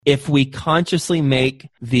if we consciously make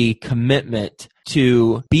the commitment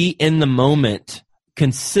to be in the moment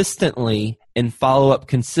consistently and follow up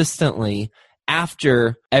consistently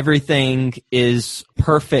after everything is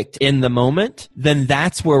perfect in the moment, then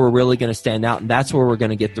that's where we're really going to stand out, and that's where we're going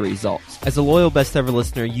to get the results. As a loyal Best Ever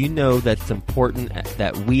listener, you know that it's important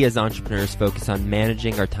that we as entrepreneurs focus on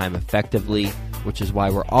managing our time effectively, which is why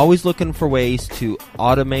we're always looking for ways to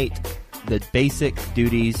automate the basic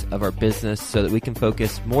duties of our business so that we can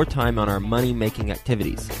focus more time on our money-making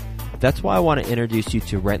activities. That's why I want to introduce you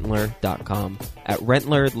to Rentler.com. At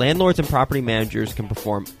Rentler, landlords and property managers can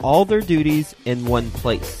perform all their duties in one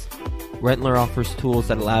place. Rentler offers tools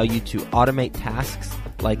that allow you to automate tasks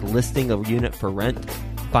like listing a unit for rent,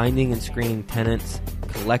 finding and screening tenants,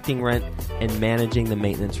 collecting rent, and managing the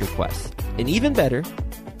maintenance requests. And even better,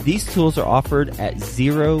 these tools are offered at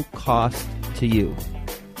zero cost to you.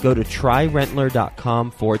 Go to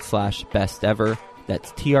tryrentler.com/best ever.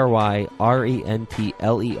 That's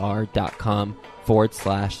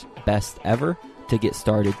tryrentler.com/best ever to get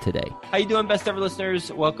started today. How you doing, Best Ever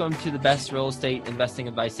listeners? Welcome to the Best Real Estate Investing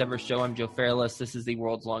Advice Ever show. I'm Joe Fairless. This is the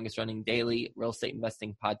world's longest running daily real estate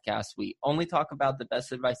investing podcast. We only talk about the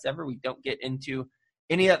best advice ever. We don't get into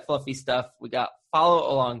any of that fluffy stuff. We got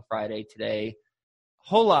Follow Along Friday today.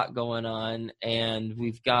 Whole lot going on, and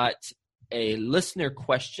we've got a listener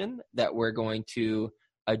question that we're going to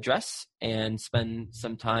address and spend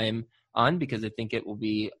some time on because I think it will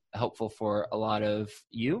be helpful for a lot of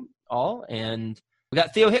you all. And we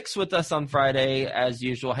got Theo Hicks with us on Friday as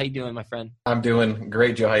usual. How you doing, my friend? I'm doing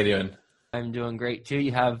great, Joe. How you doing? I'm doing great too.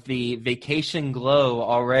 You have the vacation glow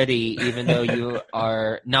already, even though you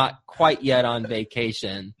are not quite yet on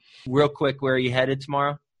vacation. Real quick, where are you headed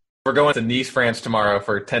tomorrow? We're going to Nice, France tomorrow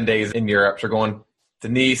for 10 days in Europe. So we're going to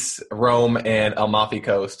Nice, Rome, and Amalfi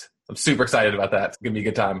Coast. I'm super excited about that. It's going to be a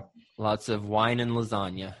good time. Lots of wine and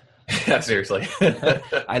lasagna. Yeah, seriously.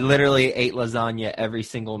 I literally ate lasagna every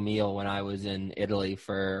single meal when I was in Italy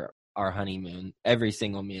for our honeymoon. Every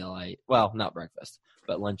single meal well, not breakfast,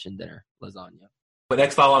 but lunch and dinner, lasagna. The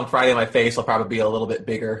next Follow on Friday, my face will probably be a little bit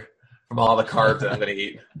bigger from all the carbs that I'm going to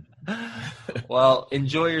eat. Well,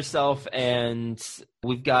 enjoy yourself. And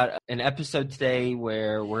we've got an episode today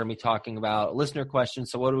where we're going to be talking about listener questions.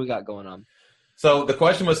 So what do we got going on? So the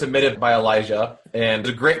question was submitted by Elijah, and it's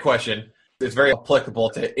a great question. It's very applicable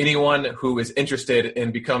to anyone who is interested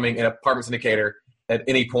in becoming an apartment syndicator at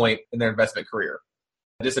any point in their investment career.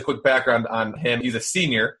 Just a quick background on him. He's a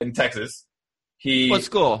senior in Texas. What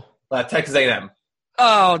school? Texas A&M.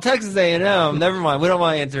 Oh, Texas A&M. Never mind. We don't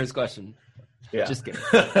want to answer his question. Yeah. Just kidding.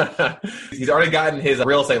 He's already gotten his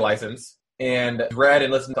real estate license and read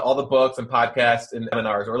and listened to all the books and podcasts and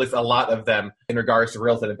seminars, or at least a lot of them in regards to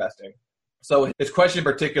real estate investing. So his question in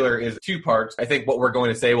particular is two parts. I think what we're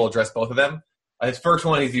going to say will address both of them. His first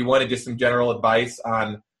one is he wanted just some general advice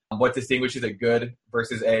on what distinguishes a good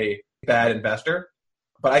versus a bad investor.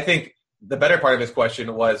 But I think the better part of his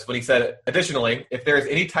question was when he said, additionally, if there is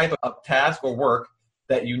any type of task or work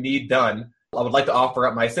that you need done, I would like to offer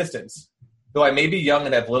up my assistance. Though I may be young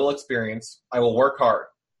and have little experience, I will work hard.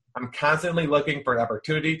 I'm constantly looking for an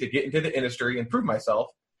opportunity to get into the industry and prove myself.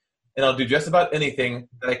 And I'll do just about anything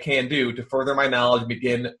that I can do to further my knowledge and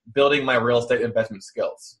begin building my real estate investment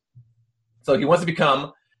skills. So he wants to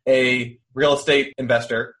become a real estate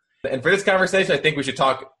investor. And for this conversation, I think we should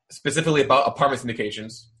talk specifically about apartment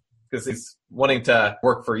syndications because he's wanting to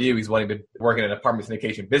work for you. He's wanting to work in an apartment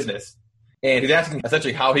syndication business. And he's asking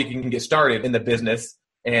essentially how he can get started in the business.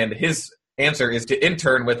 And his answer is to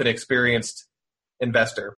intern with an experienced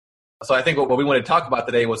investor. So I think what we wanted to talk about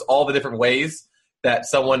today was all the different ways that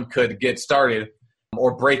someone could get started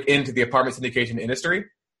or break into the apartment syndication industry,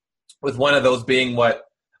 with one of those being what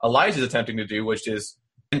Elijah is attempting to do, which is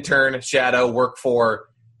intern, shadow, work for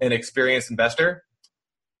an experienced investor.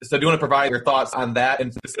 So do you want to provide your thoughts on that?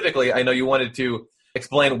 And specifically, I know you wanted to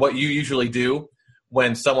explain what you usually do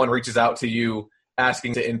when someone reaches out to you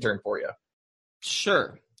asking to intern for you.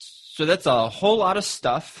 Sure. So that's a whole lot of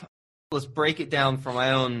stuff. Let's break it down for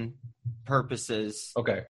my own purposes.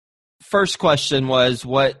 Okay. First question was,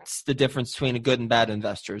 what's the difference between a good and bad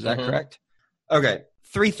investor? Is that correct? Okay.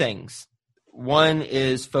 3 things. 1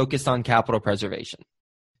 is focused on capital preservation.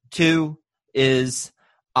 2 is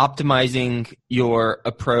optimizing your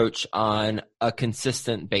approach on a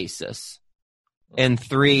consistent basis. And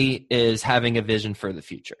 3 is having a vision for the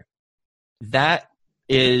future. That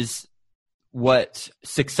is what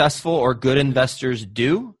successful or good investors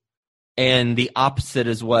do. And the opposite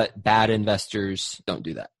is what bad investors don't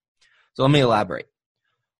do that. So let me elaborate.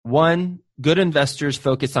 1, good investors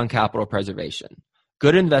focus on capital preservation.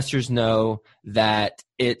 Good investors know that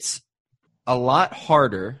it's a lot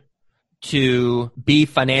harder to be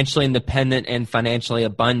financially independent and financially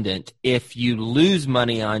abundant if you lose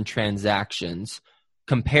money on transactions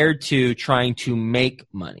compared to trying to make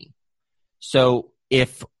money. So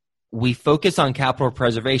if we focus on capital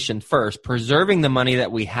preservation first, preserving the money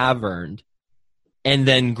that we have earned, and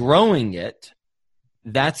then growing it,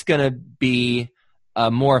 that's going to be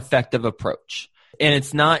a more effective approach. And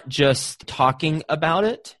it's not just talking about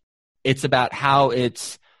it. It's about how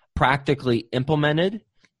it's practically implemented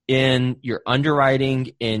in your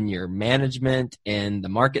underwriting, in your management, in the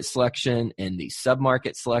market selection, in the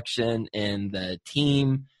sub-market selection, in the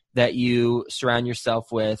team that you surround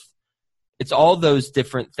yourself with. It's all those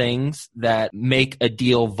different things that make a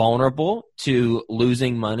deal vulnerable to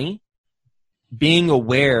losing money. Being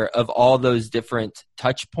aware of all those different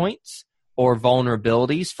touch points or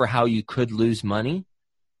vulnerabilities for how you could lose money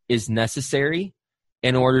is necessary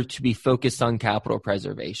in order to be focused on capital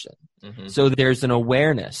preservation. Mm-hmm. So there's an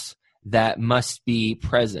awareness that must be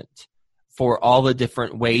present for all the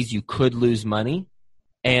different ways you could lose money.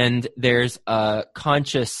 And there's a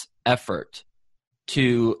conscious effort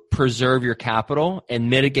to preserve your capital and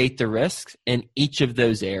mitigate the risks in each of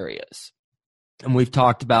those areas. And we've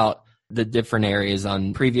talked about the different areas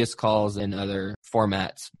on previous calls and other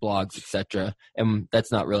formats, blogs, etc. And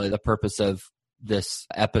that's not really the purpose of this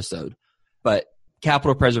episode. But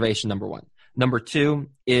capital preservation, number one. Number two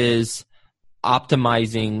is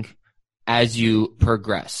optimizing as you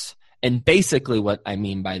progress. And basically what I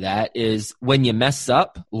mean by that is when you mess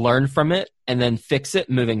up, learn from it and then fix it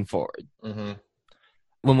moving forward. Mm-hmm.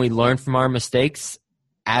 When we learn from our mistakes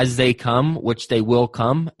as they come, which they will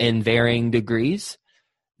come in varying degrees,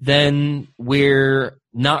 then we're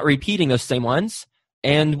not repeating those same ones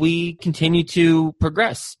and we continue to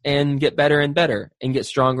progress and get better and better and get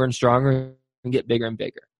stronger and stronger and get bigger and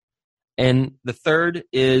bigger. And the third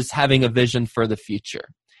is having a vision for the future.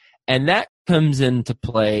 And that comes into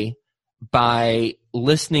play by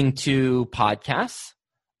listening to podcasts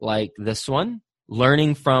like this one,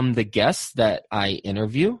 learning from the guests that I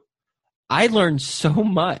interview. I learned so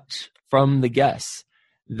much from the guests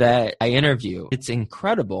that I interview. It's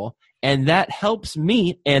incredible. And that helps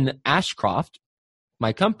me and Ashcroft,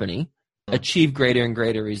 my company, achieve greater and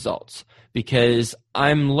greater results because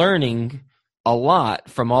I'm learning a lot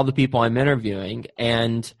from all the people I'm interviewing.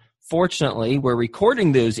 And fortunately, we're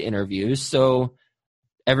recording those interviews so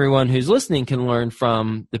everyone who's listening can learn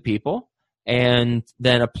from the people and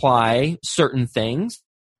then apply certain things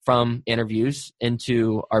from interviews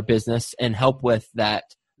into our business and help with that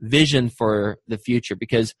vision for the future.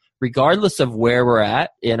 Because regardless of where we're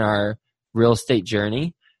at in our real estate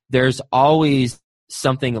journey, there's always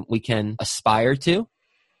something we can aspire to,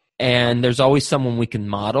 and there's always someone we can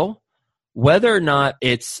model, whether or not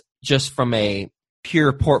it's just from a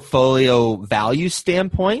pure portfolio value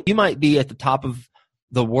standpoint. You might be at the top of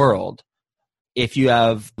the world if you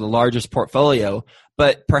have the largest portfolio,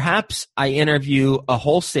 but perhaps I interview a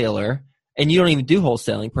wholesaler and you don't even do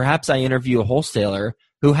wholesaling. Perhaps I interview a wholesaler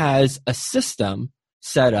who has a system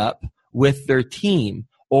set up with their team,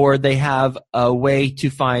 or they have a way to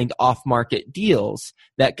find off-market deals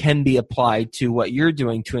that can be applied to what you're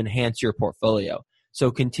doing to enhance your portfolio.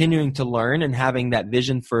 So continuing to learn and having that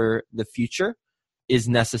vision for the future is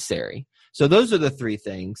necessary. So those are the three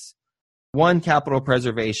things. One, capital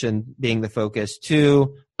preservation being the focus.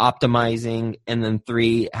 Two, optimizing. And then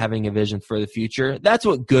three, having a vision for the future. That's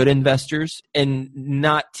what good investors, and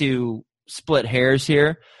not to split hairs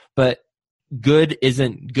here, but good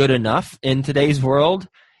isn't good enough in today's world.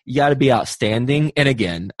 You got to be outstanding. And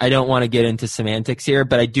again, I don't want to get into semantics here,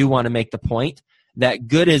 but I do want to make the point that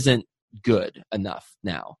good isn't good enough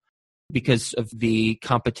now because of the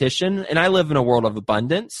competition. And I live in a world of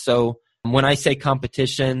abundance. So when I say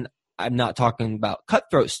competition, I'm not talking about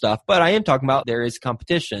cutthroat stuff, but I am talking about there is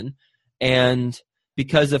competition. And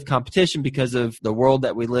because of competition, because of the world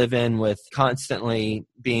that we live in with constantly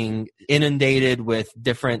being inundated with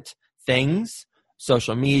different things,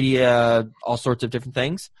 social media, all sorts of different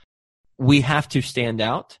things, we have to stand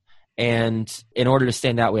out. And in order to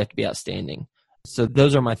stand out, we have to be outstanding. So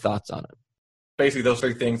those are my thoughts on it. Basically, those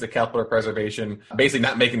three things, the capital preservation, basically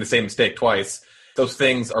not making the same mistake twice. Those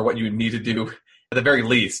things are what you need to do at the very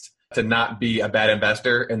least to not be a bad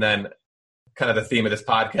investor. And then kind of the theme of this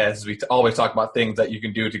podcast is we always talk about things that you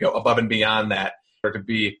can do to go above and beyond that or to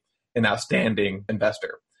be an outstanding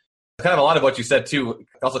investor. Kind of a lot of what you said too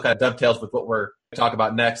also kind of dovetails with what we're talking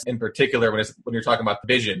about next, in particular when you're talking about the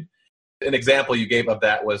vision. An example you gave of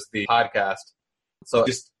that was the podcast. So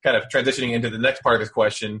just kind of transitioning into the next part of this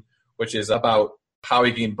question, which is about how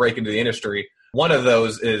we can break into the industry. One of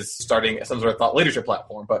those is starting some sort of thought leadership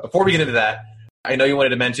platform. But before we get into that, I know you wanted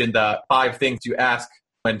to mention the 5 things you ask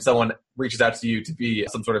when someone reaches out to you to be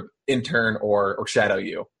some sort of intern or shadow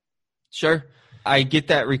you. Sure. I get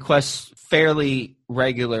that request fairly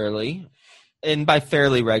regularly. And by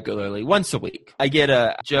fairly regularly, once a week. I get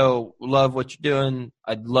a, Joe, love what you're doing.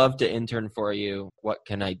 I'd love to intern for you. What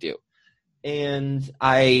can I do? And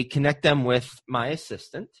I connect them with my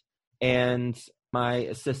assistant. And my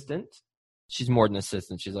assistant, she's more than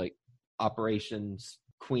assistant. She's like operations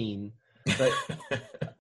queen. But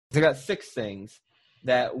I got 6 things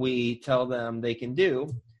that we tell them they can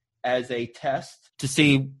do as a test to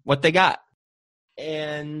see what they got.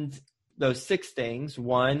 And those 6 things,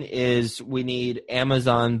 one is we need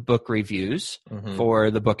Amazon book reviews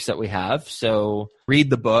for the books that we have. So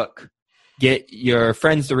read the book, get your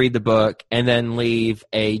friends to read the book, and then leave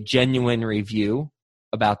a genuine review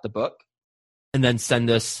about the book, and then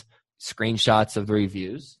send us screenshots of the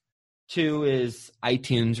reviews. 2 is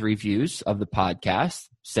iTunes reviews of the podcast.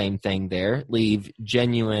 Same thing there. Leave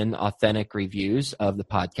genuine, authentic reviews of the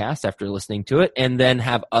podcast after listening to it, and then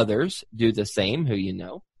have others do the same who you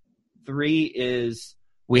know. 3 is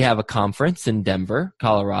we have a conference in Denver,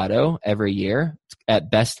 Colorado every year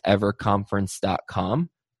at besteverconference.com.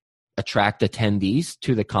 Attract attendees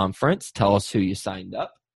to the conference. Tell us who you signed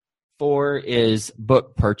up. 4 is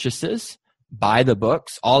book purchases. Buy the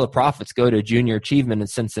books. All the profits go to Junior Achievement in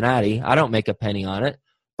Cincinnati. I don't make a penny on it,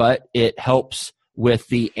 but it helps with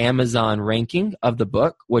the Amazon ranking of the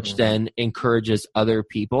book, which then encourages other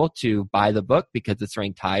people to buy the book because it's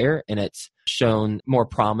ranked higher and it's shown more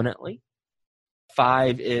prominently.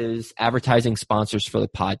 5 is advertising sponsors for the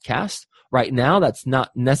podcast. Right now, that's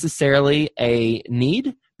not necessarily a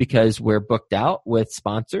need because we're booked out with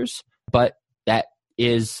sponsors, but that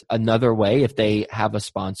is another way. If they have a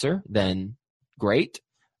sponsor, then great.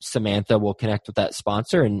 Samantha will connect with that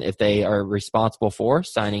sponsor, and if they are responsible for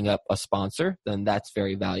signing up a sponsor, then that's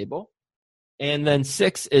very valuable. And then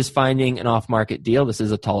 6 is finding an off-market deal. This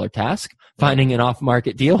is a taller task. Finding an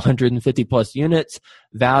off-market deal, 150 plus units,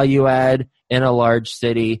 value add in a large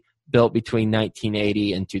city built between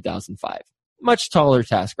 1980 and 2005. Much taller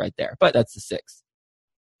task right there, but that's the 6th.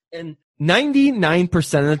 And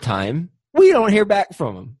 99% of the time, we don't hear back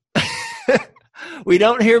from them. We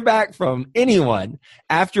don't hear back from anyone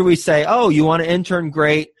after we say, oh, you want to intern?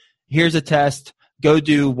 Great. Here's a test. Go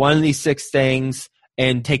do one of these 6 things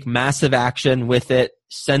and take massive action with it.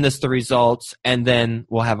 Send us the results, and then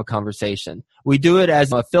we'll have a conversation. We do it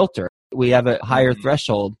as a filter. We have a higher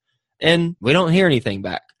threshold, and we don't hear anything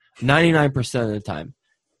back 99% of the time.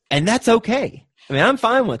 And that's okay. I mean, I'm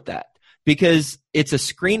fine with that because it's a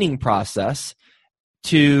screening process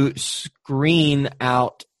to screen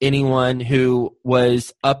out anyone who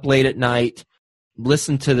was up late at night,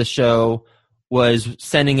 listened to the show, was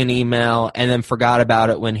sending an email, and then forgot about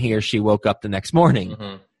it when he or she woke up the next morning.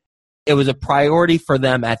 It was a priority for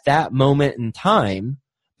them at that moment in time,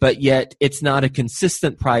 but yet it's not a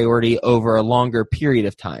consistent priority over a longer period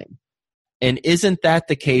of time. And isn't that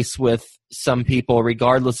the case with some people,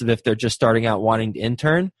 regardless of if they're just starting out wanting to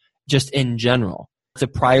intern, just in general? It's a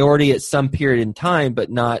priority at some period in time, but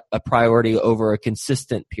not a priority over a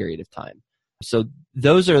consistent period of time. So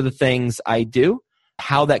those are the things I do.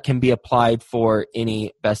 How that can be applied for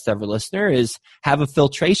any Best Ever listener is have a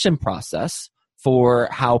filtration process for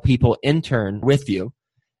how people intern with you.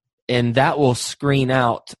 And that will screen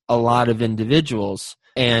out a lot of individuals,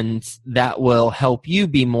 and that will help you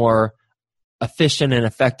be more efficient and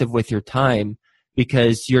effective with your time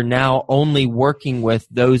because you're now only working with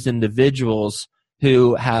those individuals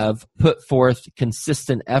who have put forth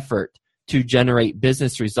consistent effort to generate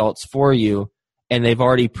business results for you, and they've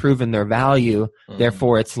already proven their value.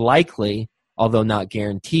 Therefore, it's likely, although not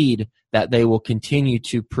guaranteed, that they will continue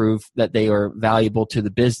to prove that they are valuable to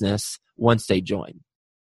the business once they join.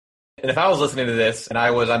 And if I was listening to this and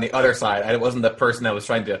I was on the other side, I wasn't the person that was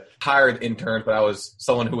trying to hire an intern, but I was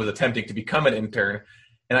someone who was attempting to become an intern,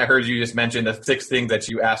 and I heard you just mention the 6 things that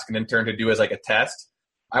you ask an intern to do as like a test,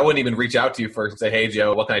 I wouldn't even reach out to you first and say, hey,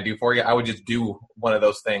 Joe, what can I do for you? I would just do one of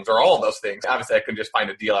those things or all of those things. Obviously, I couldn't just find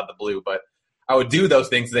a deal out of the blue, but I would do those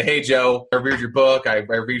things. Say, hey, Joe, I reviewed your book. I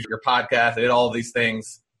reviewed your podcast. I did all of these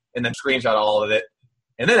things, and then screenshot all of it,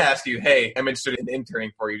 and then ask you, hey, I'm interested in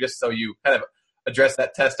interning for you, just so you kind of address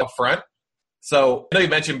that test up front. So I know you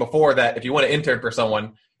mentioned before that if you want to intern for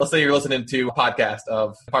someone, let's say you're listening to a podcast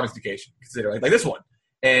of Apartment Education, consider like this one,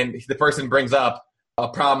 and the person brings up a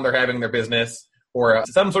problem they're having in their business or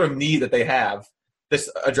some sort of need that they have, just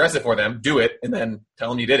address it for them, do it, and then tell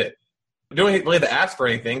them you did it. You don't really have to ask for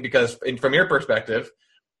anything because from your perspective,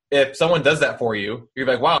 if someone does that for you, you're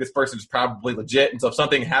like, wow, this person's probably legit. And so if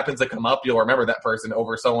something happens to come up, you'll remember that person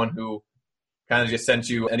over someone who kind of just sent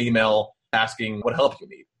you an email asking what help you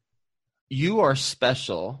need. You are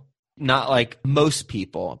special, not like most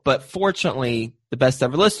people, but fortunately, the best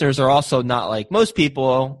ever listeners are also not like most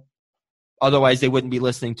people. Otherwise, they wouldn't be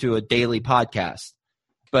listening to a daily podcast.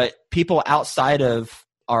 But people outside of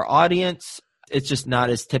our audience, it's just not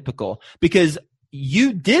as typical because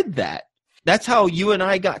you did that. That's how you and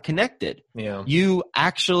I got connected. Yeah. You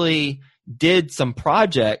actually did some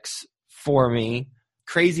projects for me,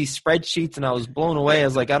 crazy spreadsheets, and I was blown away. I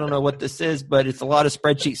was like, I don't know what this is, but it's a lot of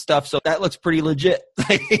spreadsheet stuff. So that looks pretty legit.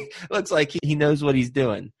 It looks like he knows what he's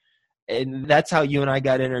doing. And that's how you and I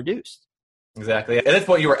got introduced. Exactly. And that's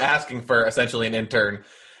what you were asking for, essentially an intern.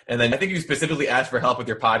 And then I think you specifically asked for help with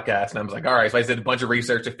your podcast. And I was like, all right. So I did a bunch of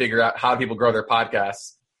research to figure out how people grow their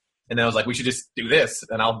podcasts. And then I was like, we should just do this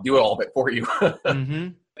and I'll do all of it for you. Mm-hmm.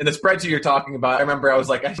 And the spreadsheet you're talking about, I remember I was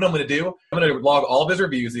like, I know what I'm going to do. I'm going to log all of his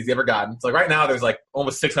reviews he's ever gotten. So like right now there's like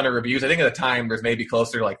almost 600 reviews. I think at the time there's maybe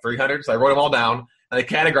closer to like 300. So I wrote them all down and I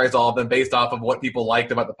categorized all of them based off of what people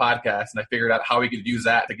liked about the podcast. And I figured out how we could use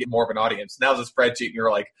that to get more of an audience. And that was a spreadsheet. And you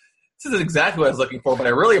were like, this is exactly what I was looking for, but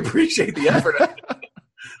I really appreciate the effort.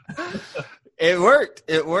 It worked.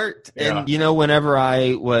 It worked. Yeah. And, you know, whenever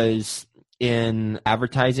I was in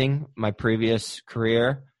advertising, my previous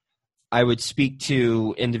career, I would speak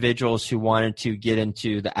to individuals who wanted to get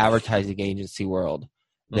into the advertising agency world.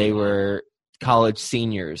 They were college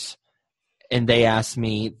seniors, and they asked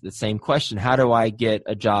me the same question: how do I get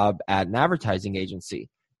a job at an advertising agency?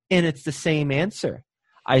 And it's the same answer.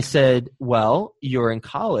 I said, well, you're in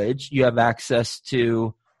college, you have access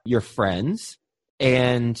to your friends,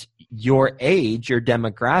 and your age, your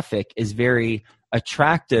demographic is very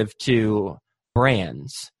attractive to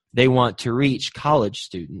brands. They want to reach college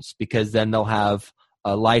students because then they'll have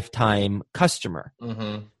a lifetime customer.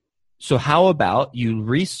 Mm-hmm. So how about you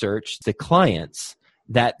research the clients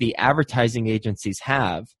that the advertising agencies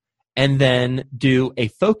have and then do a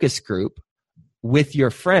focus group with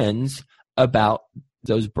your friends about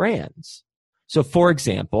those brands? So for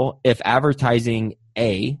example, if advertising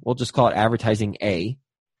A, we'll just call it advertising A,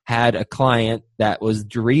 had a client that was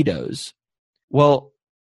Doritos, well,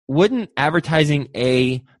 wouldn't advertising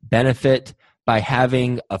A benefit by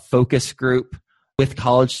having a focus group with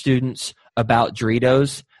college students about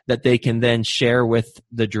Doritos that they can then share with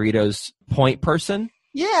the Doritos point person?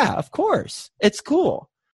 Yeah, of course. It's cool.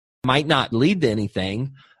 Might not lead to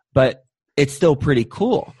anything, but it's still pretty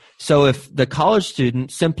cool. So if the college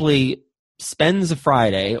student simply spends a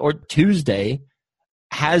Friday or Tuesday,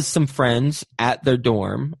 has some friends at their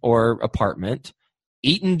dorm or apartment,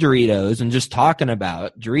 eating Doritos and just talking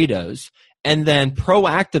about Doritos, and then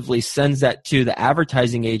proactively sends that to the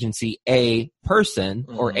advertising agency A person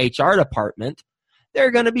or HR department, they're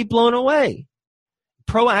going to be blown away.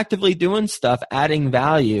 Proactively doing stuff, adding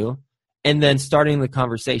value, and then starting the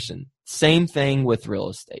conversation. Same thing with real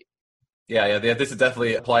estate. Yeah, this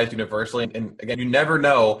definitely applies universally. And again, you never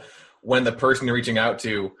know when the person you're reaching out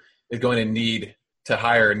to is going to need to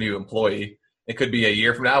hire a new employee. It could be a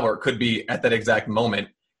year from now, or it could be at that exact moment,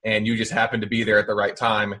 and you just happen to be there at the right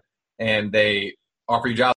time, and they offer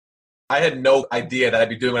you a job. I had no idea that I'd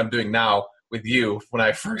be doing what I'm doing now with you when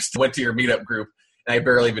I first went to your meetup group, and I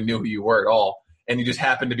barely even knew who you were at all. And you just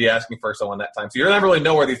happened to be asking for someone that time. So you never really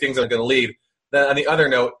know where these things are going to lead. Then on the other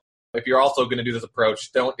note, if you're also going to do this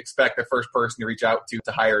approach, don't expect the first person you reach out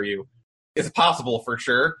to hire you. It's possible for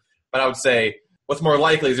sure, but I would say what's more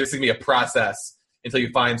likely is there's going to be a process until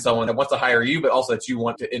you find someone that wants to hire you, but also that you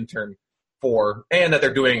want to intern for, and that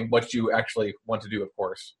they're doing what you actually want to do, of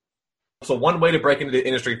course. So one way to break into the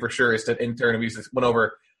industry for sure is to intern. We just went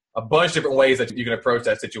over a bunch of different ways that you can approach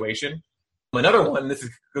that situation. Another one, this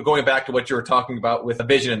is going back to what you were talking about with a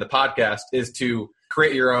vision in the podcast, is to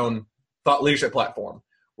create your own thought leadership platform,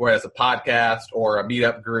 whether it's a podcast or a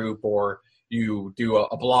meetup group, or you do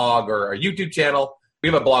a blog or a YouTube channel. We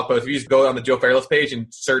have a blog post. If you just go on the Joe Fairless page and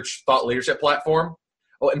search thought leadership platform.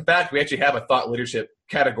 Well, in fact, we actually have a thought leadership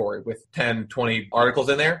category with 10, 20 articles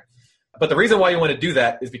in there. But the reason why you want to do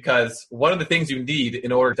that is because one of the things you need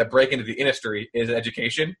in order to break into the industry is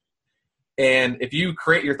education. And if you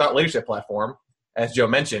create your thought leadership platform, as Joe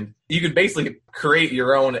mentioned, you can basically create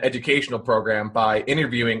your own educational program by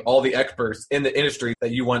interviewing all the experts in the industry that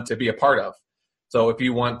you want to be a part of. So if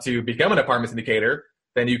you want to become an apartment syndicator,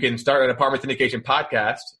 then you can start an apartment syndication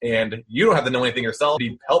podcast, and you don't have to know anything yourself.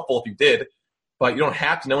 It'd be helpful if you did, but you don't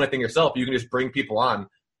have to know anything yourself. You can just bring people on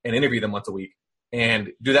and interview them once a week,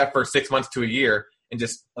 and do that for 6 months to a year, and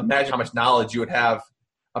just imagine how much knowledge you would have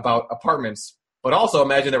about apartments but also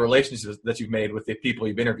imagine the relationships that you've made with the people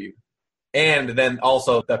you've interviewed. And then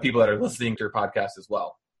also the people that are listening to your podcast as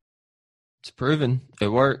well. It's proven. It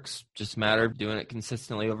works. Just a matter of doing it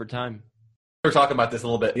consistently over time. We were talking about this a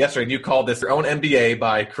little bit yesterday, and you called this your own MBA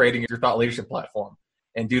by creating your thought leadership platform,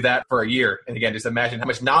 and do that for a year. And again, just imagine how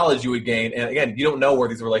much knowledge you would gain. And again, you don't know where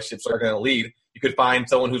these relationships are going to lead. You could find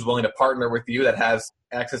someone who's willing to partner with you that has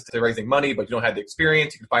access to raising money, but you don't have the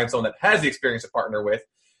experience. You could find someone that has the experience to partner with.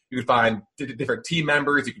 You could find different team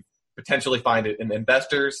members. You could potentially find it in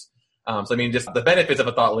investors. Just the benefits of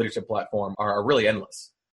a thought leadership platform are really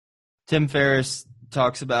endless. Tim Ferriss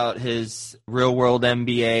talks about his real world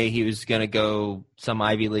MBA. He was going to go some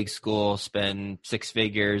Ivy League school, spend 6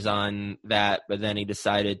 figures on that, but then he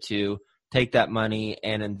decided to take that money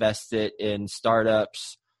and invest it in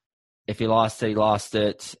startups. If he lost it, he lost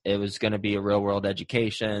it. It was going to be a real world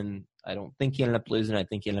education. I don't think he ended up losing. I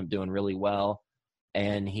think he ended up doing really well.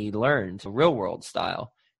 And he learned real world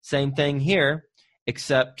style. Same thing here,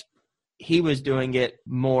 except he was doing it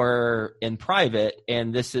more in private,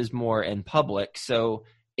 and this is more in public. So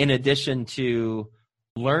in addition to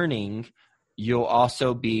learning, you'll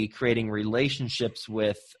also be creating relationships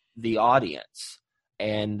with the audience,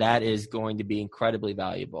 and that is going to be incredibly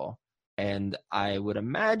valuable. And I would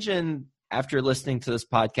imagine after listening to this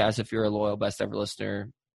podcast, if you're a loyal Best Ever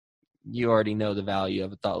listener, you already know the value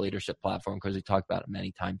of a thought leadership platform because we talked about it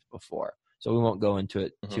many times before. So we won't go into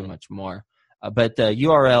it too much more. But the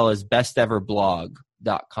URL is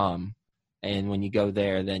besteverblog.com. And when you go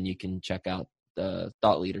there, then you can check out the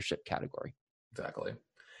thought leadership category. Exactly.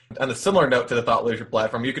 On a similar note to the thought leadership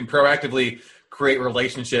platform, you can proactively create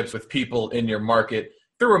relationships with people in your market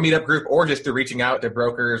through a meetup group or just through reaching out to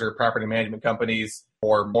brokers or property management companies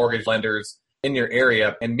or mortgage lenders in your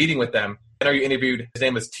area and meeting with them. I know you interviewed, his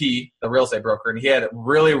name was T, the real estate broker, and he had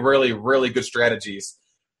really, really, really good strategies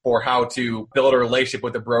for how to build a relationship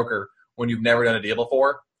with a broker when you've never done a deal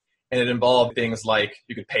before. And it involved things like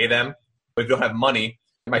you could pay them, but if you don't have money.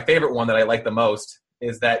 My favorite one that I like the most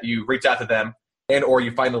is that you reach out to them and or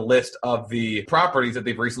you find a list of the properties that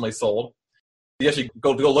they've recently sold. You actually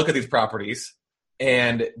go look at these properties,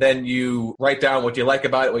 and then you write down what you like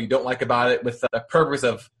about it, what you don't like about it, with the purpose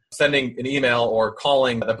of sending an email or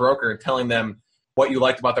calling the broker and telling them what you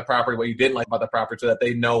liked about the property, what you didn't like about the property, so that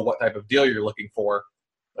they know what type of deal you're looking for.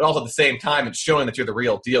 But also at the same time, it's showing that you're the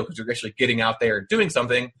real deal because you're actually getting out there and doing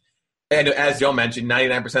something. And as Joe mentioned,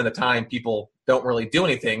 99% of the time, people don't really do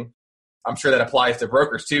anything. I'm sure that applies to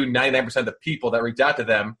brokers too. 99% of the people that reach out to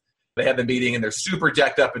them, they have the meeting and they're super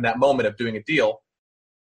jacked up in that moment of doing a deal.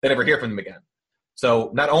 They never hear from them again.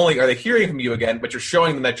 So not only are they hearing from you again, but you're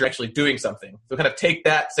showing them that you're actually doing something. So kind of take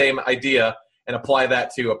that same idea and apply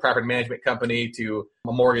that to a property management company, to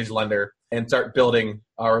a mortgage lender, and start building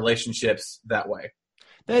our relationships that way.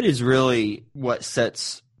 That is really what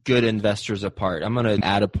sets good investors apart. I'm going to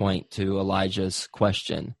add a point to Elijah's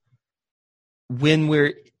question. When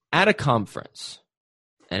we're at a conference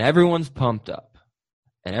and everyone's pumped up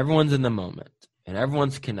and everyone's in the moment and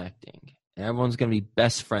everyone's connecting and everyone's going to be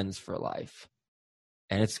best friends for life,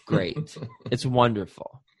 and it's great. It's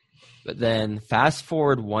wonderful. But then fast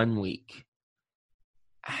forward 1 week,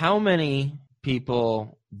 how many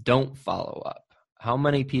people don't follow up? How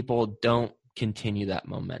many people don't continue that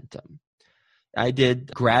momentum? I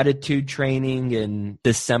did gratitude training in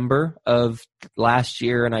December of last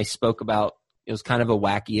year, and I spoke about, it was kind of a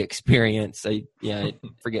wacky experience. I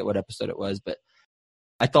forget what episode it was, but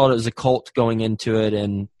I thought it was a cult going into it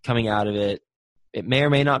and coming out of it. It may or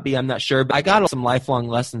may not be, I'm not sure, but I got some lifelong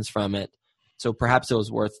lessons from it. So perhaps it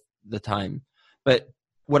was worth the time. But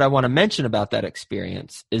what I want to mention about that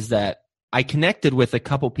experience is that I connected with a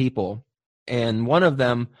couple people, and one of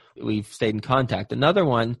them, we've stayed in contact. Another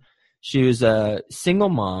one, she was a single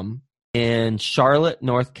mom in Charlotte,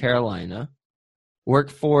 North Carolina,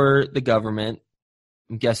 worked for the government,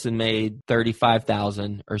 I'm guessing made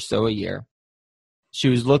 $35,000 or so a year. She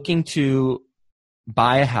was looking to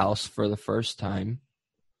buy a house for the first time,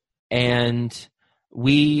 and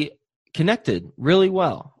we connected really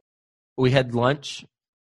well. We had lunch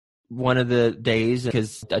one of the days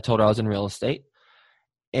because I told her I was in real estate,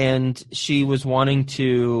 and she was wanting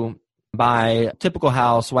to buy a typical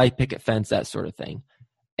house, white picket fence, that sort of thing.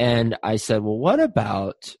 And I said, well, what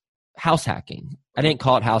about house hacking? I didn't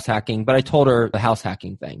call it house hacking, but I told her the house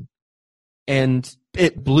hacking thing. And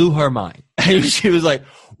it blew her mind. She was like,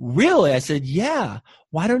 really? I said, yeah.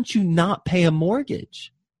 Why don't you not pay a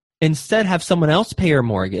mortgage? Instead, have someone else pay your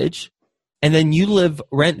mortgage, and then you live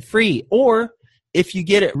rent-free. Or if you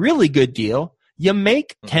get a really good deal, you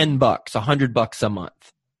make $10, $100 a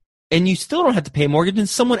month, and you still don't have to pay a mortgage, and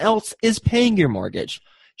someone else is paying your mortgage.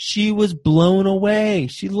 She was blown away.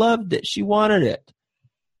 She loved it. She wanted it.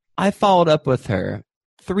 I followed up with her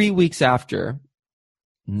 3 weeks after.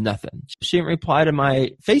 Nothing. She didn't reply to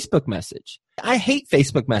my Facebook message. I hate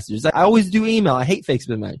Facebook messages. I always do email. I hate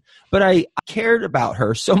Facebook messages. But I cared about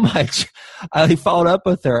her so much. I followed up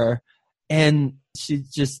with her, and she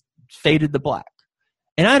just faded to black.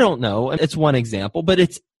 And I don't know. It's one example, but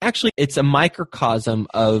it's a microcosm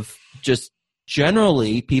of just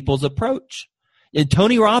generally people's approach. In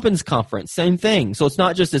Tony Robbins conference, same thing. So it's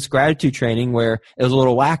not just this gratitude training where it was a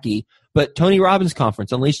little wacky, but Tony Robbins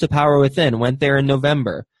conference, Unleash the Power Within, went there in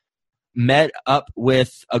November, met up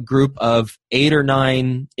with a group of 8 or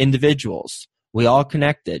 9 individuals. We all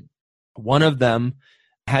connected. One of them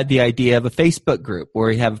had the idea of a Facebook group where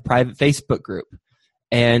we have a private Facebook group.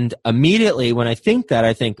 And immediately when I think,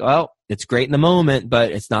 well, it's great in the moment,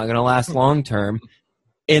 but it's not going to last long term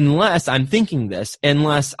unless I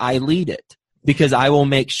lead it, because I will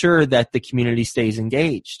make sure that the community stays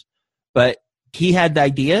engaged. But he had the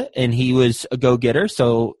idea and he was a go-getter,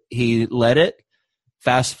 so he led it.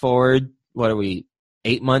 Fast forward, 8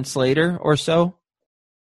 months later or so?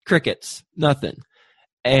 Crickets, nothing.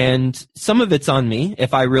 And some of it's on me.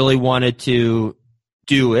 If I really wanted to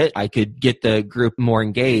do it, I could get the group more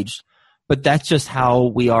engaged. But that's just how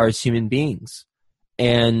we are as human beings.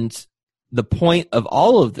 And the point of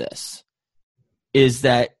all of this is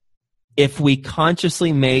that if we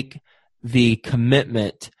consciously make the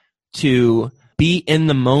commitment to be in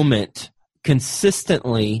the moment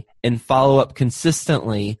consistently and follow up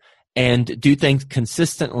consistently and do things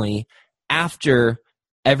consistently after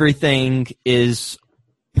everything is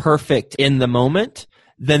perfect in the moment,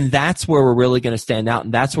 then that's where we're really going to stand out,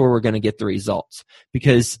 and that's where we're going to get the results.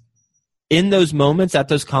 Because in those moments at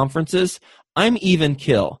those conferences, I'm even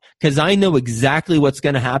kill because I know exactly what's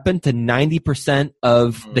going to happen to 90%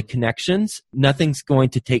 of the connections. Nothing's going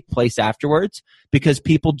to take place afterwards because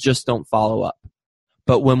people just don't follow up.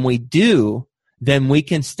 But when we do, then we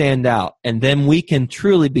can stand out, and then we can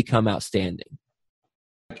truly become outstanding.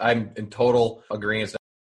 I'm in total agreement.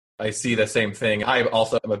 I see the same thing. I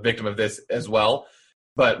also am a victim of this as well.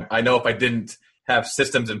 But I know if I didn't have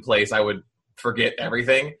systems in place, I would forget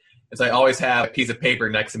everything. And so I always have a piece of paper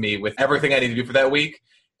next to me with everything I need to do for that week.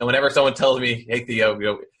 And whenever someone tells me, hey,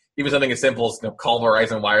 Theo, even something as simple as call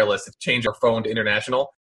Verizon Wireless to change our phone to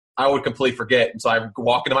international, I would completely forget. And so I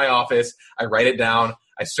walk into my office, I write it down,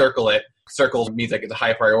 I circle it. Circles means like it's a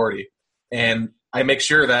high priority. And I make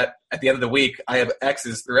sure that at the end of the week, I have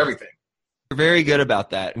X's through everything. You're very good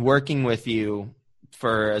about that. Working with you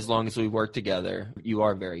for as long as we work together, you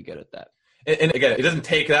are very good at that. And again, it doesn't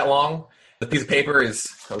take that long. The piece of paper is,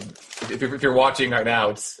 if you're watching right now,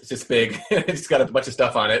 it's just big. It's got a bunch of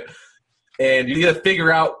stuff on it. And you need to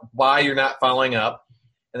figure out why you're not following up,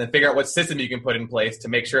 and then figure out what system you can put in place to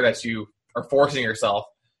make sure that you are forcing yourself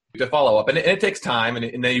to follow up. And it takes time,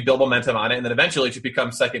 and then you build momentum on it, and then eventually it should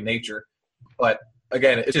become second nature. But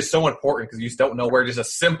again, it's just so important because you just don't know where just a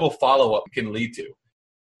simple follow-up can lead to.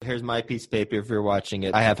 Here's my piece of paper if you're watching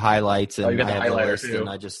it. I have highlights, and you got I have the list, too. and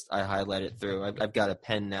I highlight it through. I've got a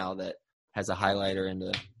pen now that has a highlighter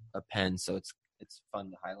and a pen, so it's fun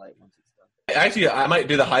to highlight once it's done. Actually, I might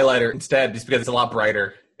do the highlighter instead just because it's a lot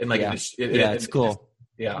brighter. And it's cool.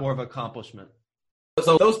 Yeah. More of an accomplishment.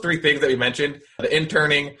 So those 3 things that we mentioned, the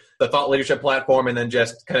interning, the thought leadership platform, and then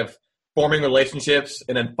just kind of forming relationships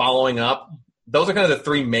and then following up, those are kind of the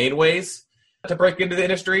 3 main ways to break into the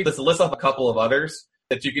industry. Let's list off a couple of others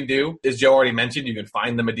that you can do. As Joe already mentioned, you can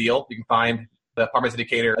find them a deal. You can find the Apartment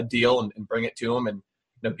Syndicator a deal and bring it to them and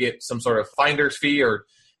get some sort of finder's fee or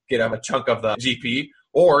get a chunk of the GP,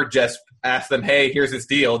 or just ask them, hey, here's this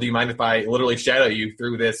deal. Do you mind if I literally shadow you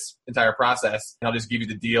through this entire process? And I'll just give you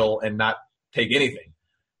the deal and not take anything.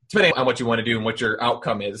 Depending on what you want to do and what your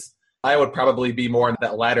outcome is. I would probably be more in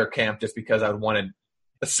that latter camp just because I would want to,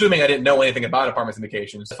 assuming I didn't know anything about apartment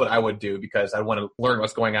syndications, that's what I would do because I want to learn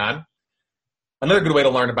what's going on. Another good way to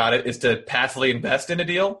learn about it is to passively invest in a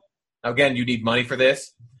deal. Now, again, you need money for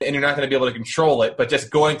this, and you're not going to be able to control it, but just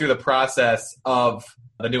going through the process of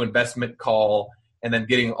the new investment call and then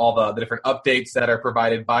getting all the different updates that are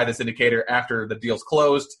provided by the syndicator after the deal's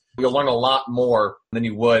closed, you'll learn a lot more than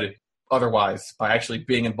you would otherwise by actually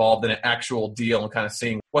being involved in an actual deal and kind of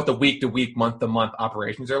seeing what the week-to-week, month-to-month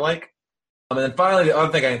operations are like. And then finally, the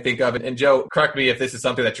other thing I can think of, and Joe, correct me if this is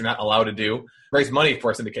something that you're not allowed to do, raise money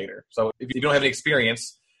for a syndicator. So if you don't have any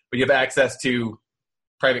experience, but you have access to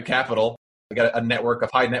private capital, you got a network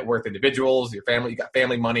of high net worth individuals, your family, you got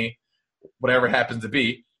family money, whatever it happens to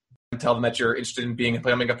be, and tell them that you're interested in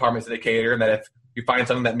becoming an apartment syndicator and that if you find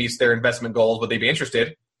something that meets their investment goals, would they be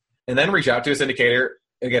interested? And then reach out to a syndicator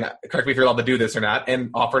again, correct me if you're allowed to do this or not, and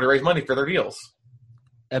offer to raise money for their deals.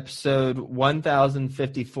 Episode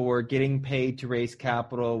 1054, getting paid to raise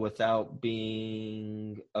capital without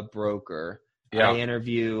being a broker. Yeah. I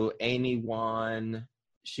interview Amy Wan.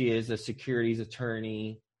 She is a securities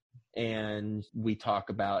attorney, and we talk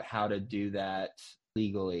about how to do that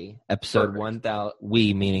legally. Episode 1000,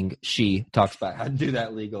 we meaning she, talks about how to do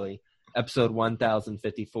that legally. Episode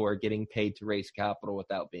 1054, getting paid to raise capital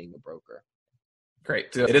without being a broker.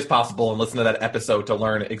 Great. So it is possible, and listen to that episode to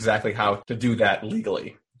learn exactly how to do that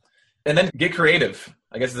legally. And then get creative,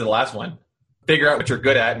 I guess is the last one. Figure out what you're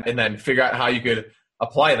good at, and then figure out how you could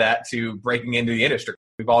apply that to breaking into the industry.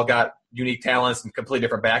 We've all got unique talents and completely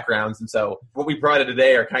different backgrounds. And so what we brought in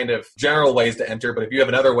today are kind of general ways to enter. But if you have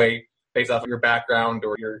another way based off of your background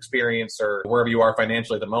or your experience or wherever you are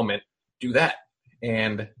financially at the moment, do that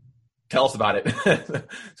and tell us about it so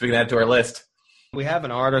we can add it to our list. We have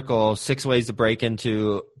an article, 6 Ways to Break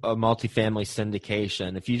into a Multifamily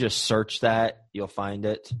Syndication. If you just search that, you'll find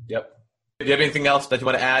it. Yep. Do you have anything else that you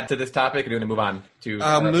want to add to this topic, or do you want to move on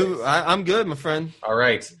to? I'm good, my friend. All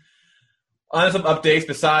right. On some updates,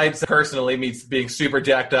 besides personally me being super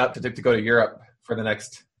jacked up to go to Europe for the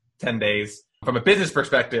next 10 days. From a business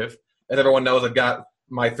perspective, as everyone knows, I've got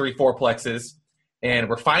my 3 fourplexes, and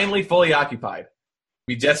we're finally fully occupied.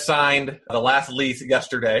 We just signed the last lease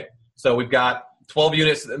yesterday, so we've got 12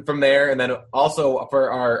 units from there, and then also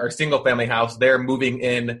for our single-family house, they're moving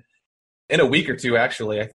in a week or two,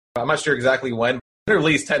 actually. I'm not sure exactly when. Their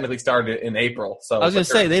lease technically started in April. So I was going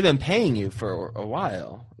to say, they've been paying you for a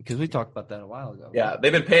while, because we talked about that a while ago. Yeah,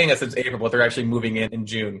 they've been paying us since April, but they're actually moving in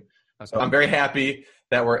June. Okay. So I'm very happy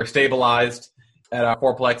that we're stabilized at our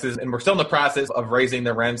fourplexes, and we're still in the process of raising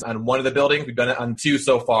the rents on one of the buildings. We've done it on 2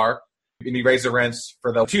 so far. We raised the rents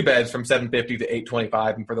for the 2 beds from $750 to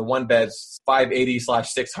 $825, and for the 1 beds,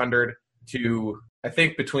 $580/$600 to, I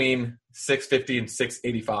think, between $650 and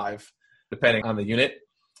 $685, depending on the unit.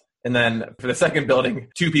 And then for the second building,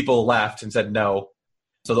 2 people left and said no.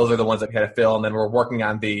 So those are the ones that we had to fill, and then we're working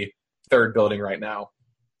on the 3rd building right now.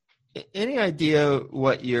 Any idea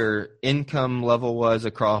what your income level was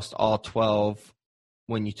across all 12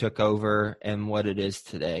 when you took over and what it is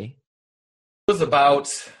today? It was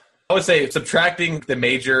about, I would say, subtracting the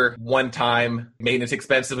major one-time maintenance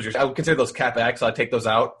expenses, which I would consider those CapEx, so I'd take those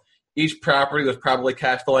out. Each property was probably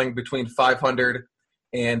cash flowing between $500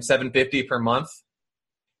 and $750 per month.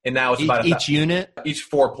 And now it's about each unit? Each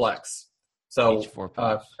fourplex. So each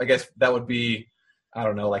fourplex. I guess that would be, I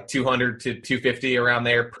don't know, like $200 to $250 around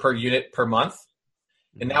there per unit per month.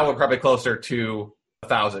 And now we're probably closer to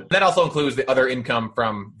 $1,000. That also includes the other income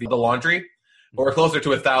from the laundry. But we're closer to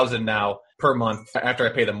 $1,000 now per month after I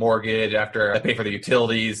pay the mortgage, after I pay for the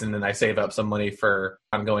utilities, and then I save up some money for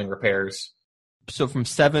ongoing repairs. So from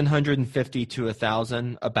 $750 to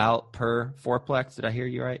 $1,000 about per fourplex. Did I hear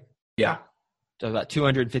you right? Yeah. So about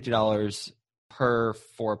 $250 per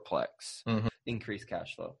fourplex increased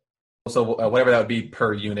cash flow. So whatever that would be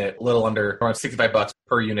per unit, a little under around $65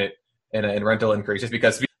 per unit in rental increase, just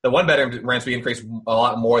because the 1-bedroom rents we increased a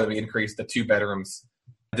lot more than we increased the 2 bedrooms,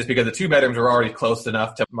 just because the 2 bedrooms were already close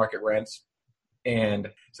enough to market rents, and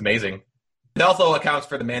it's amazing. It also accounts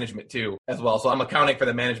for the management too, as well. So I'm accounting for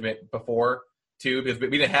the management before too, because we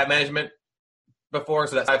didn't have management before,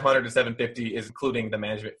 so that $500 to $750 is including the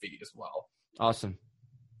management fee as well. Awesome.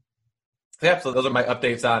 Yeah, so those are my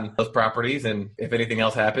updates on those properties, and if anything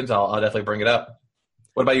else happens, I'll definitely bring it up.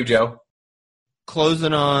 What about you, Joe?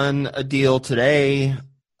 Closing on a deal today,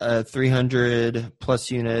 a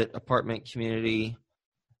 300-plus unit apartment community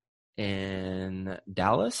in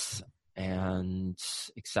Dallas, and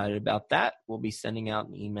excited about that. We'll be sending out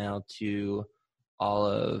an email to all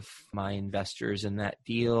of my investors in that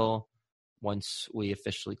deal once we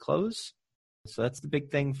officially close. So that's the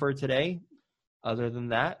big thing for today. Other than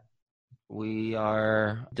that, we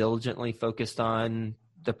are diligently focused on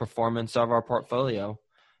the performance of our portfolio,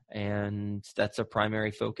 and that's a primary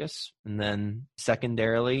focus. And then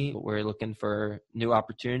secondarily, we're looking for new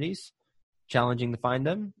opportunities, challenging to find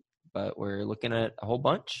them, but we're looking at a whole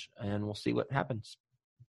bunch, and we'll see what happens.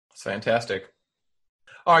 It's fantastic.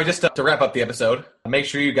 All right, just to wrap up the episode, make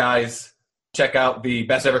sure you guys check out the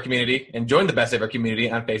Best Ever Community and join the Best Ever Community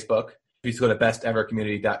on Facebook. Please go to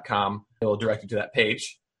bestevercommunity.com. It will direct you to that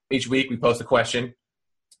page. Each week we post a question,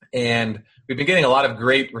 and we've been getting a lot of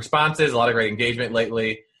great responses, a lot of great engagement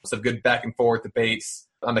lately, some good back and forth debates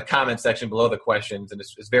on the comment section below the questions, and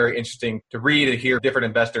it's very interesting to read and hear different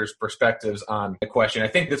investors' perspectives on the question. I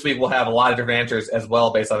think this week we'll have a lot of different answers as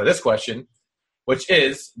well based on this question, which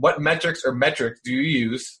is, what metrics do you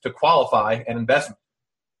use to qualify an investment?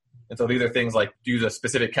 And so these are things like, do you use a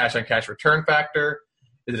specific cash-on-cash return factor?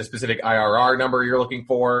 Is it a specific IRR number you're looking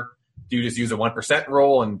for? Do you just use a 1%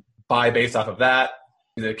 rule and buy based off of that?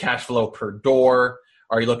 Is it a cash flow per door?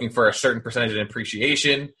 Are you looking for a certain percentage in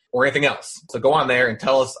appreciation or anything else? So go on there and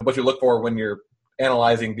tell us what you look for when you're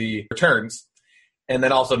analyzing the returns. And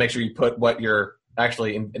then also make sure you put what you're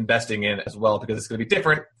actually investing in as well, because it's going to be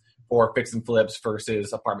different for fix and flips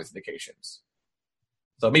versus apartment syndications.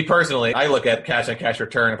 So me personally, I look at cash on cash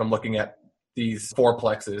return. If I'm looking at these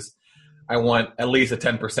fourplexes, I want at least a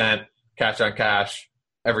 10% cash on cash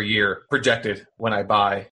every year projected when I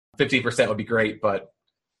buy. 15% would be great, but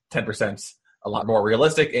 10% a lot more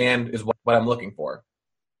realistic and is what I'm looking for.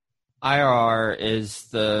 IRR is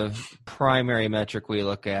the primary metric we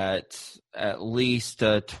look at least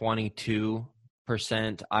a 22%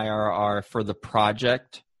 IRR for the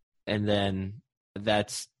project, and then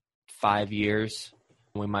that's 5 years.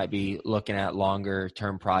 We might be looking at longer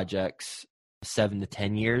term projects, 7 to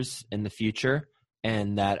 10 years in the future,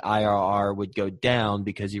 and that IRR would go down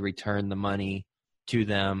because you return the money to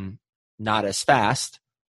them not as fast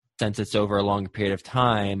since it's over a long period of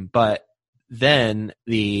time, but then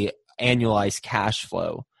the annualized cash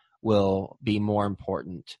flow will be more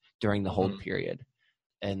important during the hold period.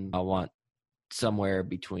 And I want somewhere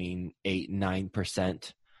between 8 and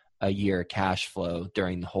 9% a year cash flow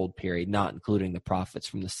during the hold period, not including the profits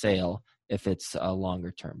from the sale if it's a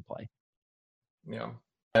longer term play. Yeah.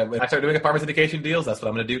 When I start doing apartment syndication deals, that's what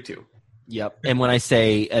I'm going to do too. Yep. And when I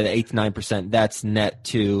say 8 to 9%, that's net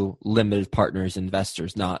to limited partners,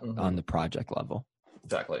 investors, not on the project level.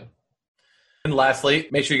 Exactly. And lastly,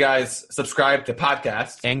 make sure you guys subscribe to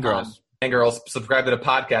podcasts. And girls. And girls, subscribe to the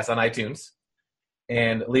podcast on iTunes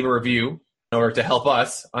and leave a review in order to help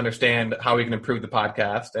us understand how we can improve the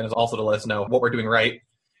podcast, and also to let us know what we're doing right.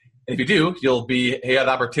 And if you do, you'll have the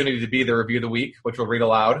opportunity to be the review of the week, which we'll read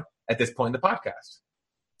aloud at this point in the podcast.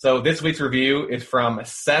 So this week's review is from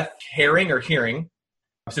Seth Herring or Hearing. I'm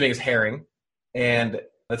assuming it's Herring. And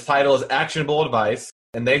the title is Actionable Advice.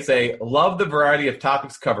 And they say, love the variety of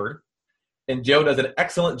topics covered. And Joe does an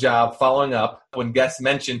excellent job following up when guests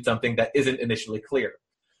mention something that isn't initially clear.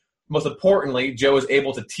 Most importantly, Joe is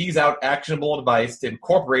able to tease out actionable advice to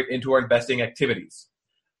incorporate into our investing activities.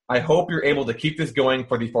 I hope you're able to keep this going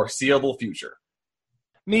for the foreseeable future.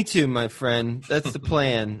 Me too, my friend. That's the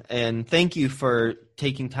plan. And thank you for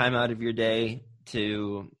taking time out of your day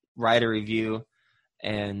to write a review.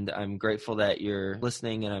 And I'm grateful that you're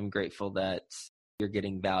listening, and I'm grateful that you're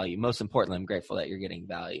getting value. Most importantly, I'm grateful that you're getting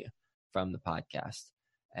value from the podcast.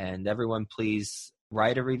 And everyone, please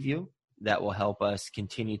write a review. That will help us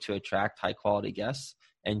continue to attract high-quality guests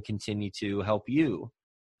and continue to help you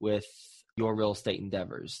with your real estate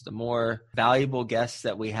endeavors. The more valuable guests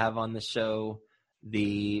that we have on the show,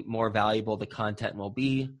 the more valuable the content will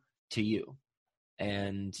be to you.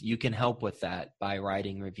 And you can help with that by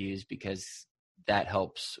writing reviews, because that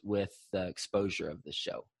helps with the exposure of the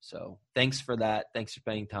show. So thanks for that. Thanks for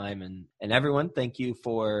spending time. And everyone, thank you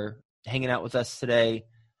for hanging out with us today.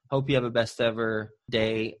 Hope you have a best ever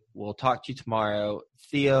day. We'll talk to you tomorrow.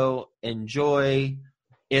 Theo, enjoy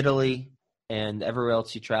Italy and everywhere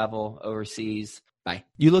else you travel overseas. Bye.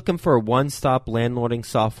 You looking for one-stop landlording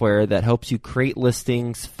software that helps you create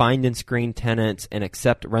listings, find and screen tenants, and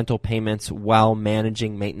accept rental payments while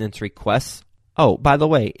managing maintenance requests? Oh, by the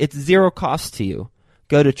way, it's zero cost to you.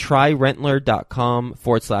 Go to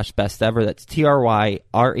tryrentler.com/best ever. That's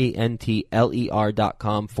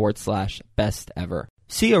tryrentler.com/best ever.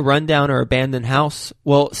 See a rundown or abandoned house?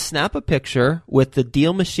 Well, snap a picture with the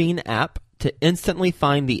Deal Machine app to instantly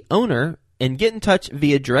find the owner and get in touch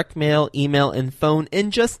via direct mail, email, and phone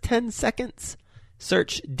in just 10 seconds.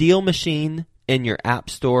 Search Deal Machine in your app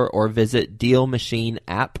store or visit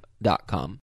dealmachineapp.com.